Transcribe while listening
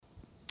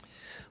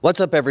What's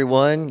up,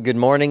 everyone? Good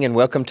morning and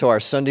welcome to our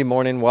Sunday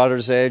morning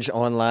Water's Edge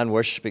online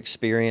worship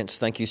experience.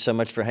 Thank you so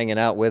much for hanging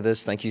out with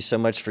us. Thank you so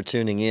much for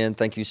tuning in.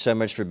 Thank you so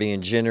much for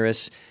being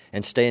generous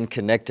and staying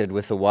connected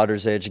with the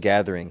Water's Edge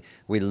gathering.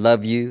 We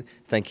love you.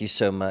 Thank you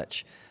so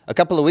much. A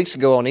couple of weeks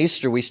ago on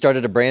Easter, we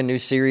started a brand new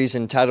series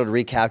entitled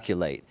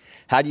Recalculate.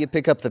 How do you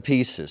pick up the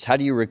pieces? How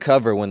do you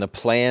recover when the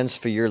plans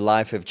for your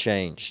life have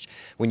changed?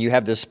 When you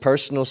have this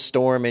personal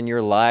storm in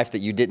your life that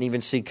you didn't even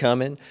see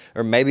coming,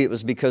 or maybe it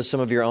was because some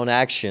of your own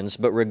actions,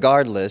 but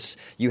regardless,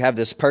 you have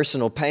this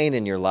personal pain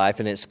in your life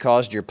and it's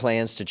caused your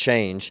plans to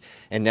change,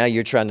 and now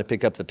you're trying to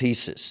pick up the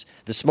pieces.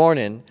 This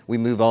morning, we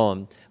move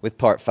on with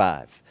part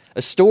 5.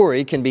 A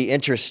story can be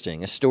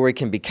interesting. A story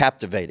can be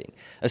captivating.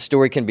 A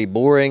story can be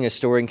boring. A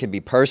story can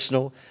be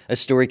personal. A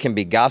story can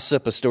be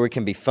gossip. A story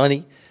can be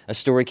funny. A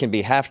story can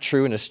be half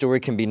true, and a story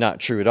can be not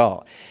true at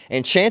all.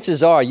 And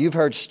chances are you've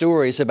heard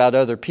stories about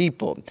other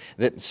people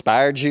that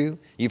inspired you.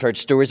 You've heard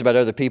stories about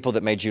other people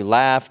that made you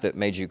laugh, that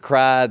made you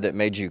cry, that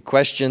made you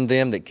question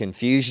them, that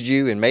confused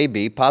you, and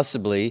maybe,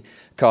 possibly,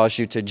 caused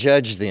you to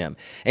judge them.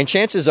 And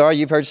chances are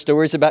you've heard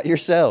stories about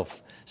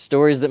yourself.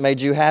 Stories that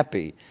made you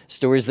happy,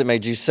 stories that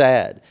made you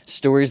sad,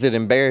 stories that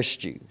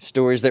embarrassed you,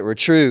 stories that were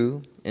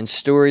true, and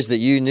stories that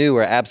you knew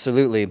were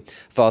absolutely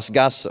false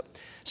gossip.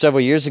 Several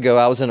years ago,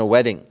 I was in a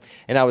wedding,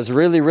 and I was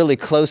really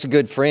close,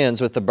 good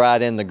friends with the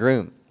bride and the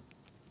groom.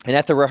 And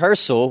at the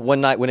rehearsal,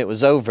 one night when it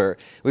was over,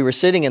 we were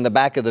sitting in the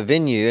back of the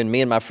venue, and me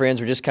and my friends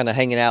were just kind of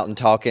hanging out and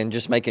talking,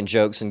 just making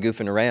jokes and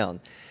goofing around.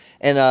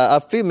 And a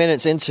few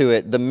minutes into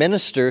it, the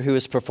minister who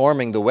was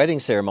performing the wedding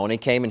ceremony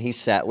came and he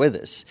sat with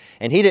us.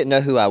 And he didn't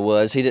know who I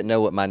was. He didn't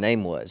know what my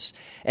name was.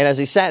 And as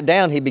he sat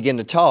down, he began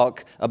to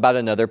talk about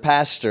another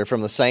pastor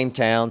from the same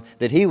town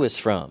that he was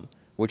from,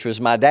 which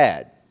was my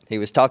dad. He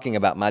was talking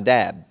about my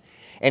dad.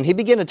 And he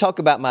began to talk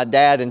about my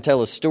dad and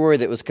tell a story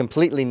that was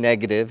completely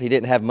negative. He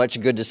didn't have much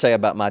good to say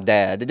about my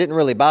dad. It didn't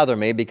really bother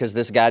me because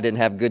this guy didn't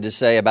have good to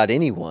say about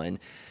anyone.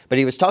 But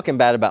he was talking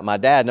bad about my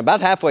dad. And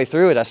about halfway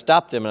through it, I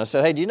stopped him and I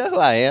said, "Hey, do you know who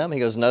I am?" He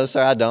goes, "No,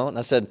 sir, I don't." And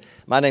I said,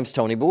 "My name's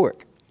Tony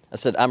Bork." I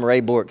said, "I'm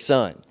Ray Bork's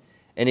son."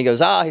 And he goes,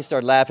 he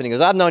started laughing. He goes,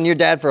 "I've known your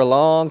dad for a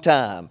long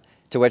time."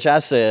 To which I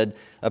said,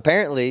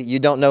 "Apparently, you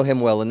don't know him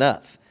well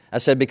enough." I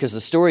said, "Because the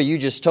story you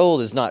just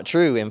told is not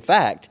true. In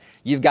fact,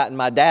 you've gotten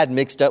my dad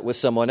mixed up with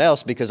someone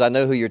else because I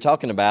know who you're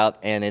talking about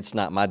and it's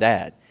not my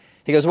dad."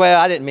 He goes, "Well,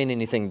 I didn't mean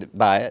anything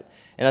by it."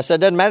 And I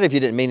said, "Doesn't matter if you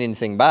didn't mean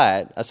anything by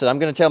it." I said, "I'm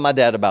going to tell my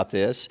dad about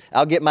this.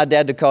 I'll get my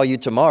dad to call you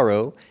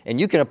tomorrow and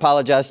you can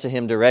apologize to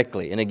him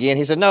directly." And again,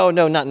 he said, No,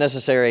 not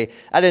necessary.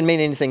 I didn't mean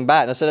anything by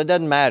it." And I said, "It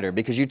doesn't matter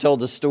because you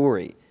told a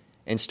story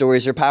and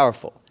stories are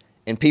powerful.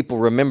 And people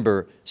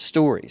remember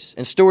stories.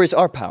 And stories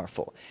are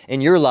powerful.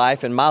 And your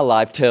life and my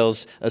life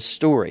tells a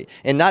story.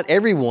 And not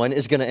everyone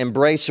is going to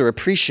embrace or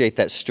appreciate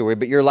that story,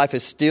 but your life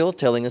is still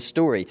telling a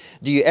story.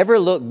 Do you ever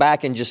look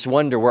back and just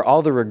wonder where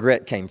all the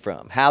regret came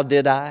from? How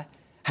did I?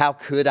 How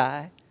could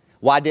I?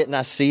 Why didn't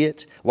I see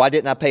it? Why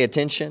didn't I pay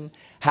attention?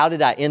 How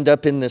did I end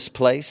up in this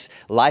place?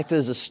 Life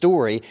is a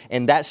story,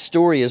 and that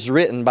story is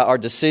written by our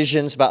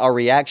decisions, by our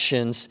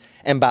reactions,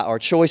 and by our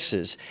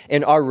choices.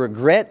 And our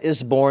regret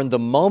is born the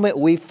moment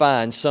we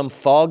find some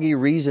foggy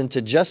reason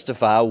to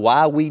justify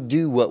why we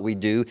do what we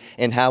do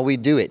and how we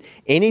do it.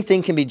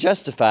 Anything can be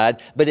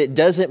justified, but it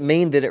doesn't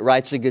mean that it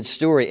writes a good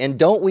story. And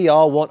don't we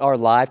all want our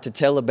life to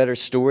tell a better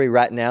story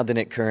right now than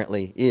it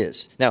currently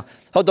is? Now,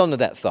 hold on to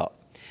that thought.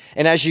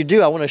 And as you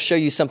do, I want to show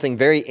you something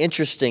very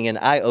interesting and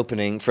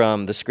eye-opening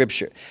from the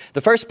Scripture.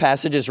 The first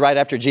passage is right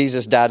after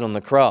Jesus died on the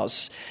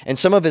cross, and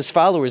some of his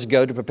followers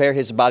go to prepare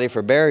his body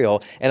for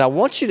burial. And I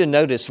want you to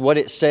notice what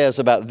it says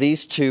about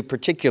these two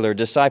particular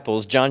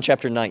disciples, John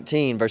chapter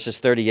 19, verses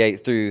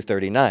 38 through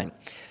 39.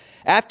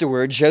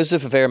 Afterward,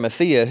 Joseph of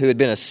Arimathea, who had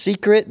been a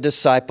secret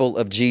disciple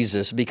of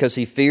Jesus because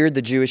he feared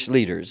the Jewish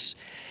leaders,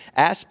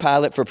 asked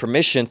Pilate for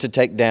permission to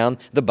take down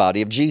the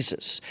body of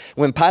Jesus.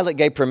 When Pilate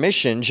gave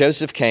permission,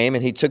 Joseph came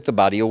and he took the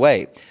body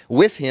away.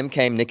 With him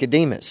came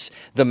Nicodemus,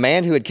 the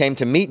man who had come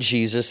to meet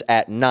Jesus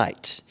at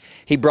night.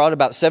 He brought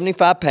about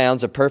 75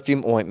 pounds of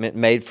perfume ointment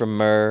made from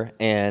myrrh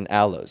and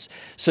aloes.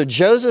 So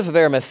Joseph of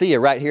Arimathea,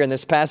 right here in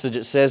this passage,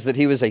 it says that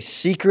he was a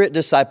secret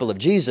disciple of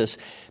Jesus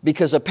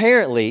because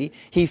apparently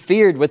he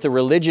feared what the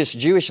religious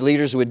Jewish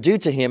leaders would do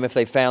to him if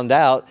they found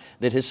out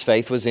that his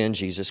faith was in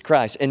Jesus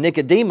Christ. And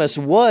Nicodemus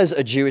was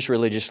a Jewish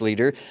religious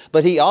leader,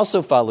 but he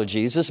also followed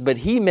Jesus, but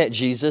he met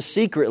Jesus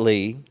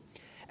secretly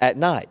at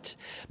night.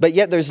 But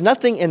yet there's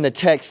nothing in the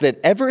text that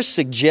ever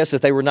suggests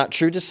that they were not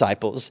true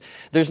disciples.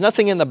 There's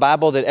nothing in the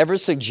Bible that ever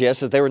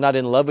suggests that they were not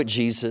in love with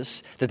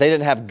Jesus, that they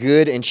didn't have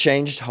good and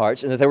changed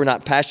hearts, and that they were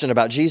not passionate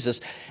about Jesus.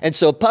 And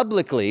so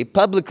publicly,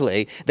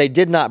 they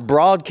did not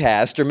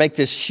broadcast or make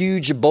this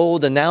huge,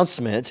 bold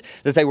announcement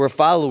that they were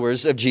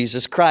followers of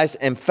Jesus Christ.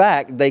 In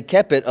fact, they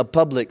kept it a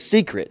public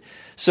secret.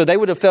 So they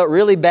would have felt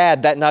really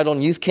bad that night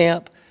on youth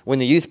camp when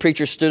the youth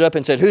preacher stood up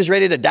and said, who's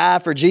ready to die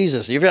for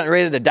Jesus? If you're not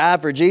ready to die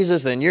for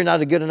Jesus, then you're not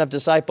a good enough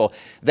disciple.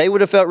 They would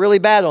have felt really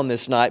bad on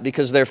this night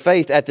because their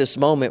faith at this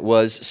moment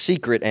was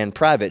secret and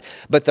private.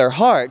 But their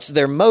hearts,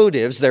 their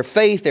motives, their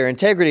faith, their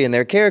integrity, and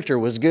their character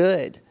was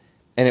good.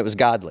 And it was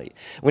godly.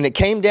 When it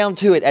came down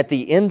to it, at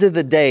the end of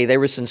the day, they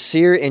were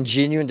sincere and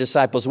genuine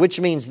disciples, which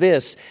means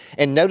this,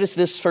 and notice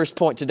this first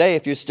point today,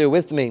 if you're still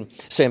with me,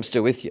 say I'm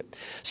still with you.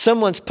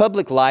 Someone's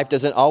public life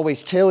doesn't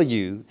always tell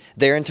you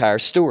their entire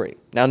story.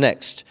 Now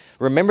next,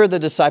 remember the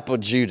disciple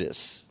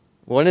Judas,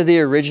 one of the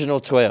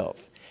original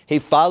 12. He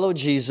followed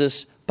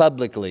Jesus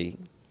publicly.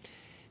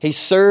 He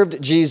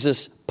served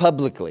Jesus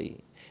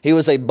publicly. He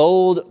was a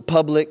bold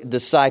public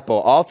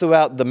disciple all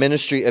throughout the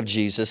ministry of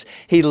Jesus.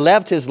 He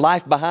left his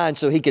life behind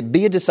so he could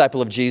be a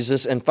disciple of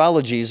Jesus and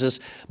follow Jesus.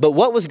 But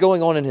what was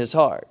going on in his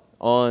heart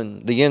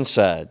on the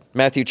inside?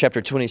 Matthew chapter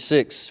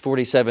 26,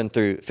 47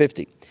 through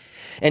 50.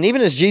 And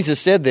even as Jesus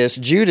said this,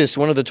 Judas,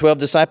 one of the 12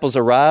 disciples,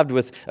 arrived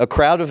with a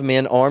crowd of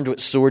men armed with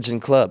swords and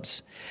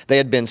clubs. They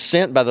had been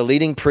sent by the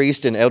leading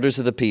priests and elders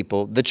of the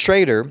people. The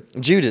traitor,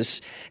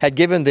 Judas, had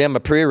given them a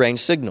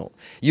prearranged signal.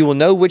 You will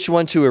know which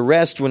one to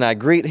arrest when I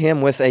greet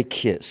him with a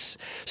kiss.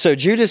 So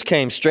Judas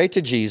came straight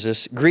to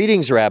Jesus.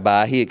 Greetings,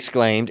 Rabbi, he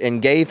exclaimed, and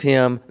gave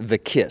him the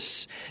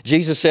kiss.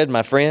 Jesus said,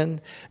 my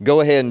friend, go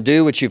ahead and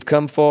do what you've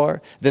come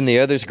for. Then the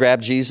others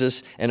grabbed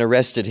Jesus and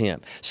arrested him.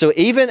 So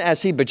even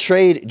as he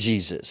betrayed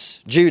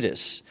Jesus,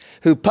 Judas,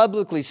 who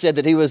publicly said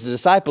that he was the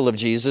disciple of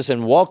Jesus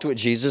and walked with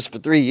Jesus for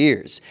 3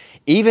 years,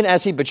 even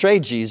as he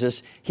betrayed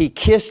Jesus, he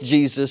kissed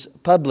Jesus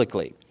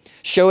publicly,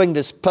 showing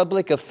this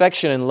public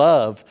affection and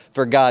love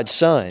for God's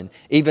Son,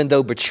 even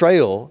though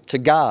betrayal to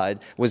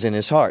God was in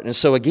his heart. And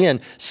so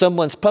again,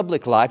 someone's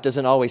public life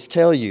doesn't always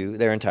tell you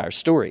their entire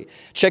story.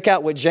 Check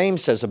out what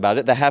James says about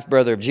it, the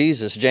half-brother of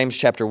Jesus, James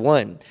chapter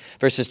 1,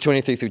 verses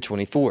 23 through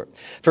 24.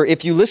 For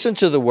if you listen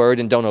to the word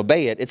and don't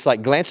obey it, it's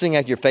like glancing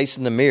at your face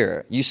in the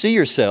mirror. You see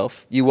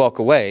yourself, you walk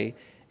away,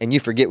 and you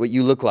forget what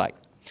you look like.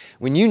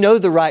 When you know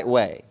the right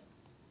way,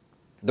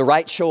 the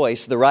right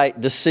choice, the right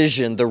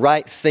decision, the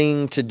right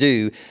thing to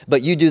do,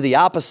 but you do the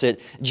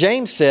opposite,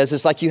 James says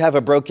it's like you have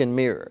a broken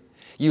mirror.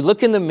 You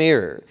look in the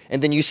mirror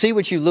and then you see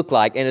what you look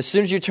like, and as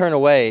soon as you turn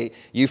away,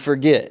 you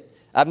forget.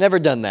 I've never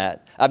done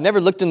that. I've never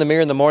looked in the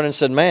mirror in the morning and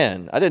said,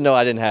 man, I didn't know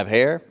I didn't have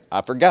hair.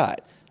 I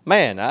forgot.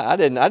 Man, I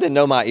didn't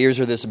know my ears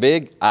are this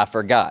big. I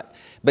forgot.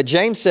 But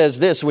James says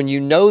this, when you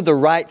know the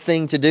right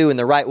thing to do and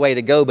the right way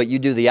to go, but you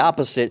do the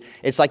opposite,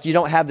 it's like you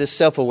don't have this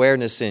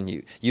self-awareness in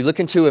you. You look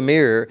into a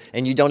mirror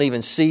and you don't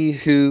even see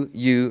who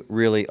you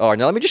really are.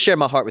 Now, let me just share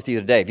my heart with you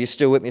today. If you're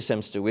still with me, say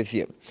I'm still with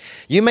you.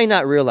 You may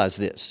not realize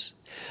this,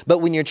 but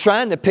when you're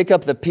trying to pick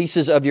up the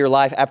pieces of your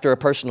life after a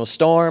personal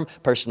storm,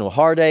 personal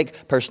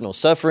heartache, personal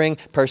suffering,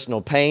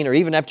 personal pain, or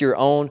even after your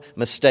own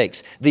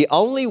mistakes, the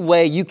only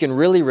way you can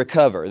really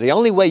recover, the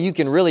only way you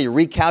can really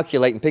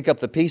recalculate and pick up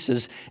the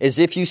pieces is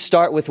if you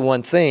start with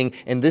one thing,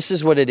 and this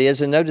is what it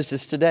is, and notice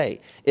this today.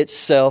 It's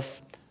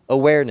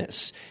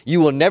self-awareness.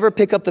 You will never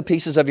pick up the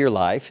pieces of your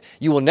life.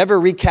 You will never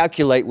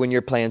recalculate when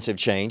your plans have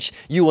changed.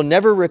 You will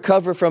never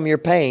recover from your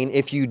pain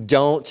if you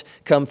don't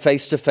come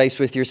face to face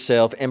with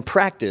yourself and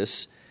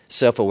practice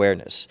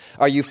self-awareness.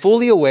 Are you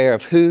fully aware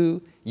of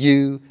who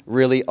you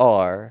really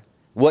are,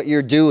 what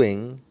you're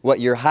doing, what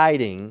you're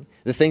hiding,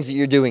 the things that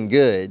you're doing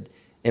good,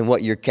 and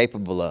what you're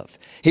capable of?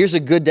 Here's a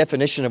good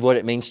definition of what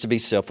it means to be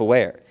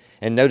self-aware.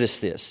 And notice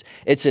this.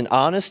 It's an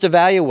honest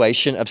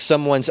evaluation of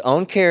someone's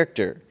own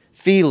character,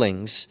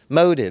 feelings,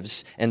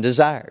 motives, and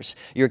desires.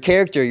 Your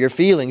character, your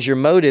feelings, your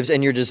motives,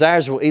 and your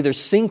desires will either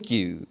sink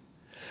you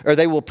or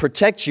they will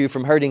protect you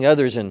from hurting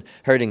others and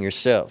hurting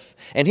yourself.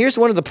 And here's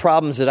one of the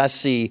problems that I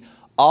see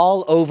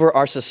all over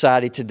our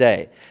society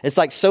today. It's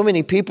like so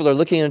many people are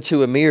looking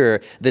into a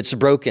mirror that's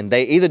broken.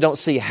 They either don't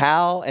see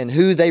how and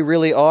who they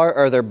really are,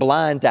 or they're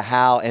blind to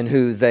how and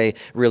who they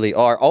really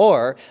are,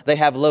 or they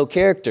have low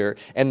character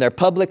and their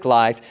public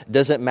life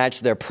doesn't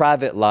match their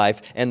private life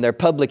and their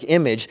public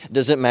image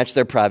doesn't match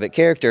their private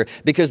character,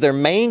 because their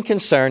main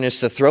concern is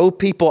to throw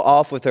people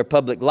off with their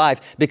public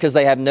life because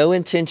they have no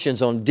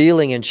intentions on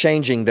dealing and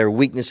changing their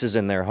weaknesses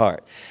in their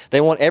heart.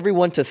 They want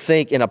everyone to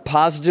think in a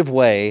positive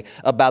way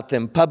about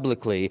them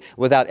publicly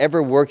without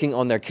ever working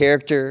on their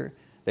character,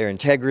 their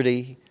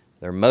integrity,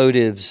 their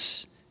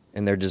motives,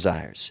 and their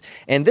desires.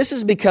 And this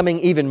is becoming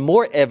even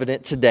more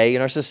evident today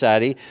in our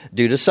society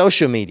due to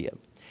social media.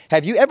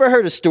 Have you ever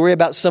heard a story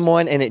about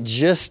someone and it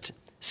just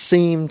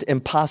seemed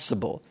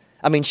impossible?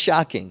 I mean,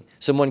 shocking.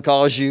 Someone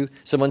calls you,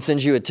 someone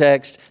sends you a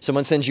text,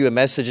 someone sends you a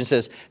message and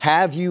says,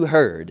 have you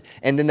heard?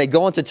 And then they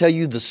go on to tell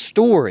you the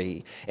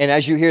story. And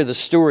as you hear the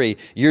story,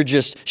 you're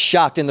just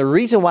shocked. And the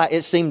reason why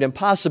it seemed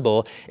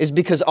impossible is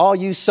because all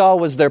you saw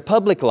was their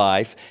public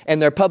life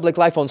and their public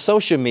life on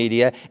social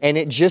media. And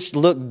it just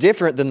looked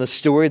different than the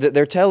story that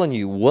they're telling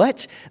you.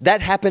 What?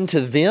 That happened to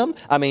them?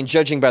 I mean,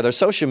 judging by their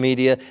social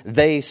media,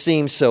 they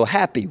seem so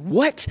happy.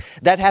 What?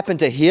 That happened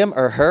to him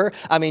or her?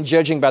 I mean,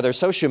 judging by their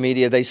social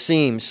media, they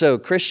seem so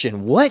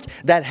Christian. What?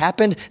 That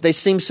happened? They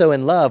seem so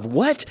in love.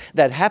 What?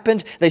 That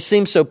happened? They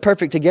seem so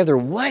perfect together.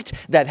 What?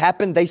 That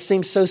happened? They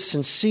seem so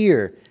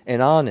sincere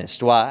and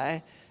honest.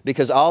 Why?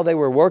 Because all they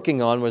were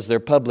working on was their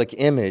public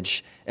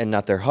image and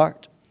not their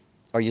heart.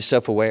 Are you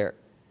self-aware?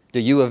 Do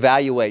you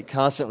evaluate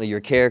constantly your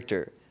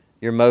character,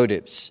 your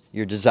motives,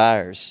 your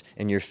desires,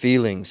 and your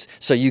feelings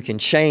so you can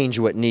change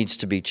what needs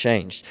to be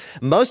changed?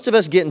 Most of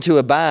us get into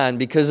a bind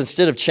because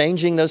instead of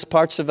changing those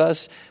parts of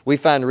us, we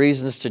find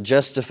reasons to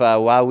justify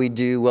why we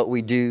do what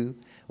we do,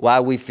 why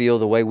we feel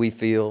the way we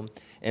feel,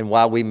 and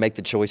why we make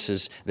the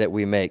choices that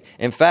we make.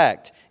 In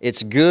fact,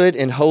 it's good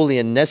and holy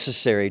and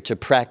necessary to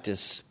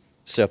practice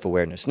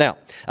self-awareness. Now,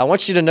 I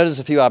want you to notice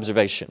a few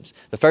observations.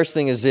 The first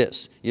thing is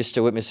this. You're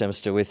still with me, so I'm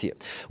still with you.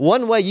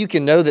 One way you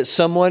can know that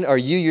someone or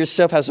you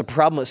yourself has a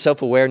problem with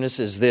self-awareness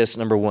is this.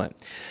 Number one,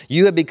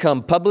 you have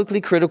become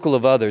publicly critical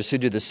of others who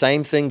do the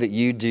same thing that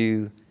you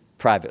do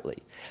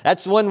privately.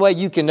 That's one way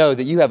you can know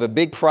that you have a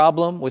big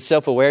problem with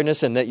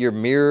self-awareness and that your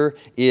mirror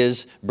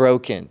is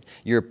broken.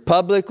 You're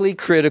publicly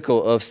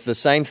critical of the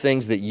same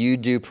things that you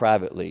do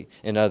privately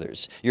in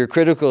others. You're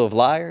critical of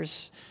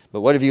liars,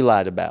 but what have you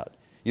lied about?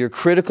 You're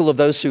critical of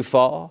those who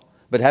fall,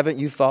 but haven't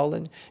you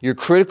fallen? You're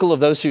critical of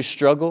those who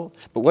struggle,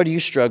 but what are you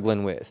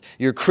struggling with?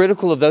 You're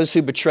critical of those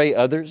who betray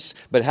others,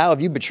 but how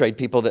have you betrayed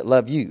people that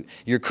love you?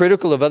 You're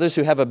critical of others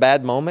who have a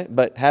bad moment,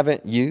 but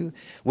haven't you?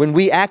 When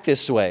we act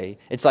this way,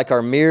 it's like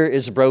our mirror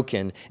is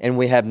broken and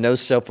we have no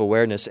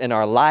self-awareness and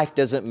our life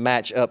doesn't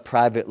match up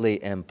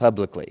privately and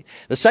publicly.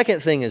 The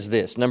second thing is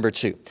this, number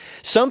two.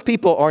 Some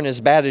people aren't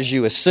as bad as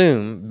you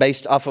assume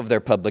based off of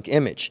their public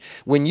image.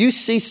 When you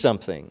see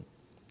something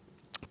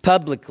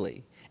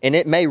publicly, and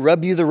it may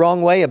rub you the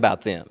wrong way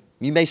about them.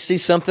 You may see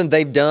something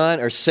they've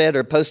done or said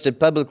or posted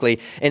publicly,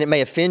 and it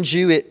may offend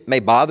you, it may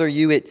bother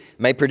you, it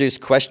may produce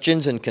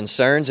questions and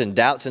concerns and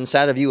doubts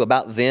inside of you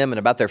about them and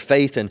about their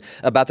faith and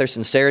about their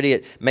sincerity.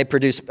 It may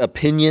produce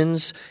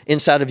opinions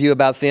inside of you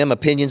about them,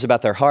 opinions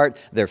about their heart,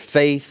 their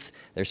faith,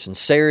 their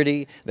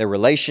sincerity, their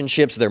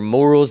relationships, their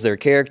morals, their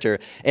character.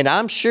 And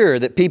I'm sure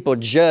that people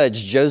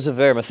judge Joseph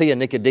of Arimathea and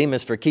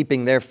Nicodemus for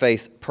keeping their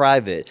faith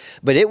private.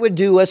 But it would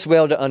do us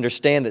well to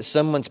understand that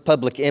someone's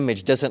public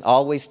image doesn't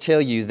always tell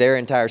you their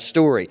entire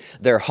story,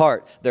 their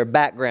heart, their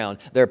background,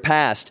 their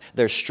past,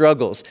 their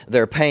struggles,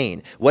 their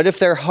pain. What if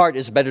their heart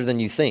is better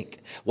than you think?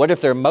 What if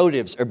their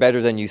motives are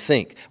better than you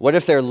think? What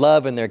if their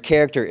love and their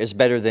character is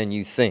better than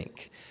you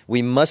think?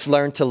 We must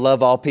learn to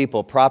love all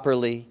people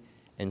properly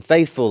and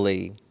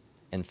faithfully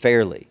and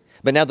fairly.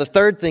 But now the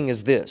third thing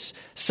is this.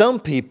 Some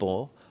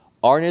people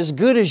aren't as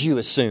good as you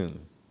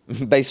assume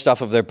based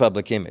off of their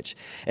public image.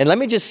 And let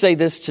me just say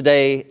this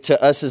today to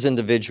us as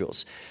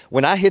individuals.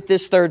 When I hit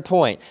this third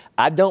point,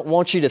 I don't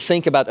want you to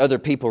think about other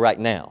people right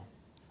now.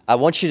 I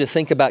want you to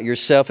think about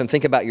yourself and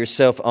think about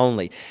yourself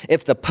only.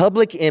 If the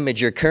public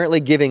image you're currently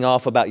giving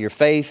off about your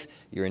faith,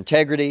 your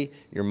integrity,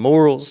 your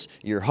morals,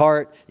 your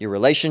heart, your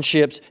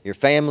relationships, your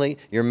family,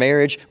 your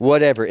marriage,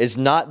 whatever, is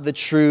not the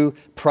true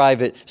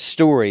private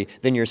story,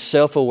 then your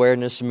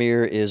self-awareness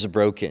mirror is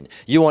broken.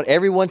 You want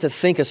everyone to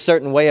think a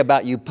certain way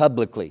about you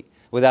publicly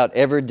without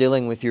ever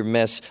dealing with your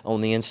mess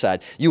on the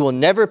inside. You will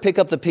never pick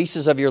up the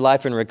pieces of your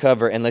life and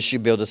recover unless you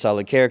build a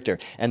solid character.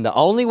 And the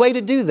only way to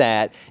do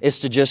that is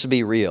to just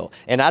be real.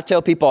 And I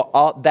tell people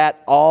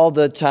that all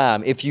the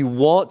time. If you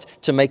want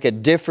to make a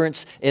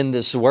difference in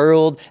this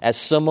world as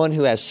someone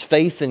who has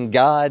faith in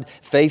God,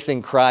 faith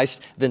in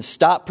Christ, then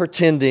stop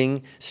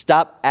pretending,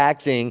 stop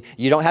acting.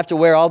 You don't have to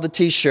wear all the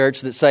t-shirts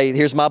that say,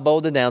 here's my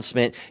bold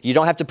announcement. You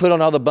don't have to put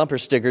on all the bumper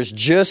stickers.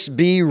 Just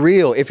be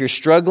real. If you're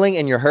struggling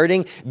and you're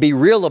hurting, be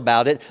real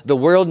about it. The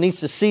world needs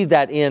to see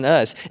that in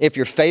us. If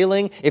you're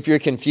failing, if you're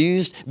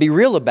confused, be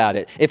real about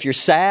it. If you're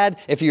sad,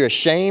 if you're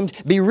ashamed,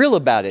 be real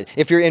about it.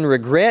 If you're in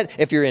regret,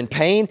 if you're in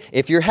pain,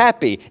 if you're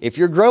happy, if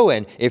you're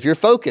growing, if you're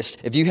focused,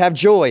 if you have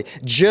joy,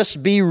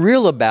 just be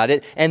real about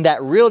it. And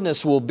that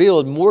realness will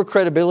build more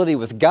credibility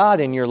with God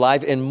in your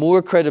life and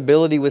more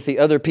credibility with the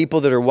other people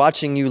that are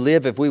watching you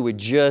live if we would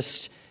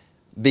just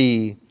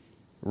be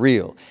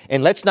real.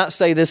 And let's not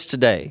say this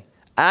today.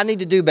 I need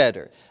to do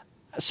better.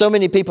 So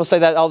many people say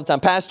that all the time.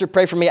 Pastor,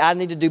 pray for me. I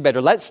need to do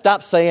better. Let's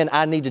stop saying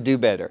I need to do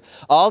better.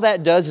 All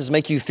that does is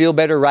make you feel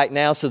better right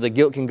now so the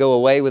guilt can go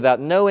away without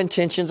no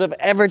intentions of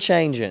ever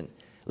changing.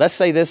 Let's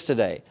say this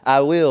today.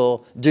 I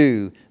will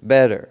do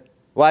better.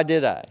 Why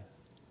did I?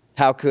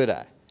 How could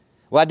I?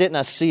 Why didn't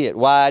I see it?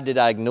 Why did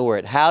I ignore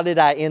it? How did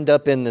I end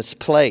up in this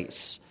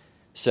place?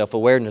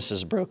 Self-awareness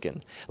is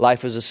broken.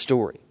 Life is a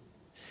story.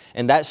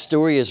 And that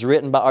story is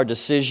written by our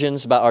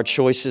decisions, by our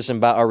choices,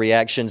 and by our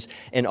reactions.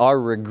 And our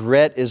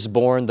regret is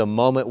born the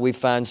moment we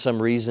find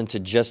some reason to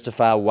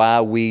justify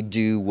why we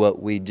do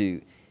what we do.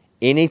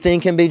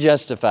 Anything can be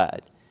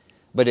justified,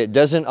 but it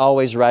doesn't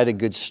always write a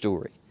good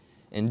story.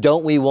 And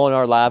don't we want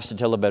our lives to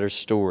tell a better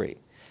story,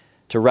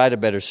 to write a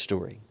better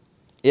story?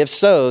 If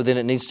so, then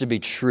it needs to be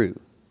true.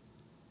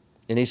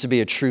 It needs to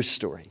be a true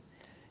story.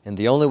 And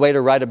the only way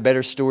to write a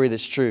better story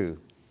that's true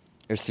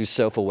is through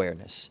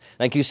self-awareness.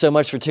 Thank you so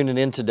much for tuning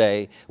in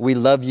today. We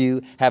love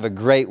you. Have a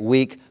great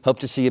week. Hope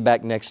to see you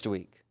back next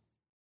week.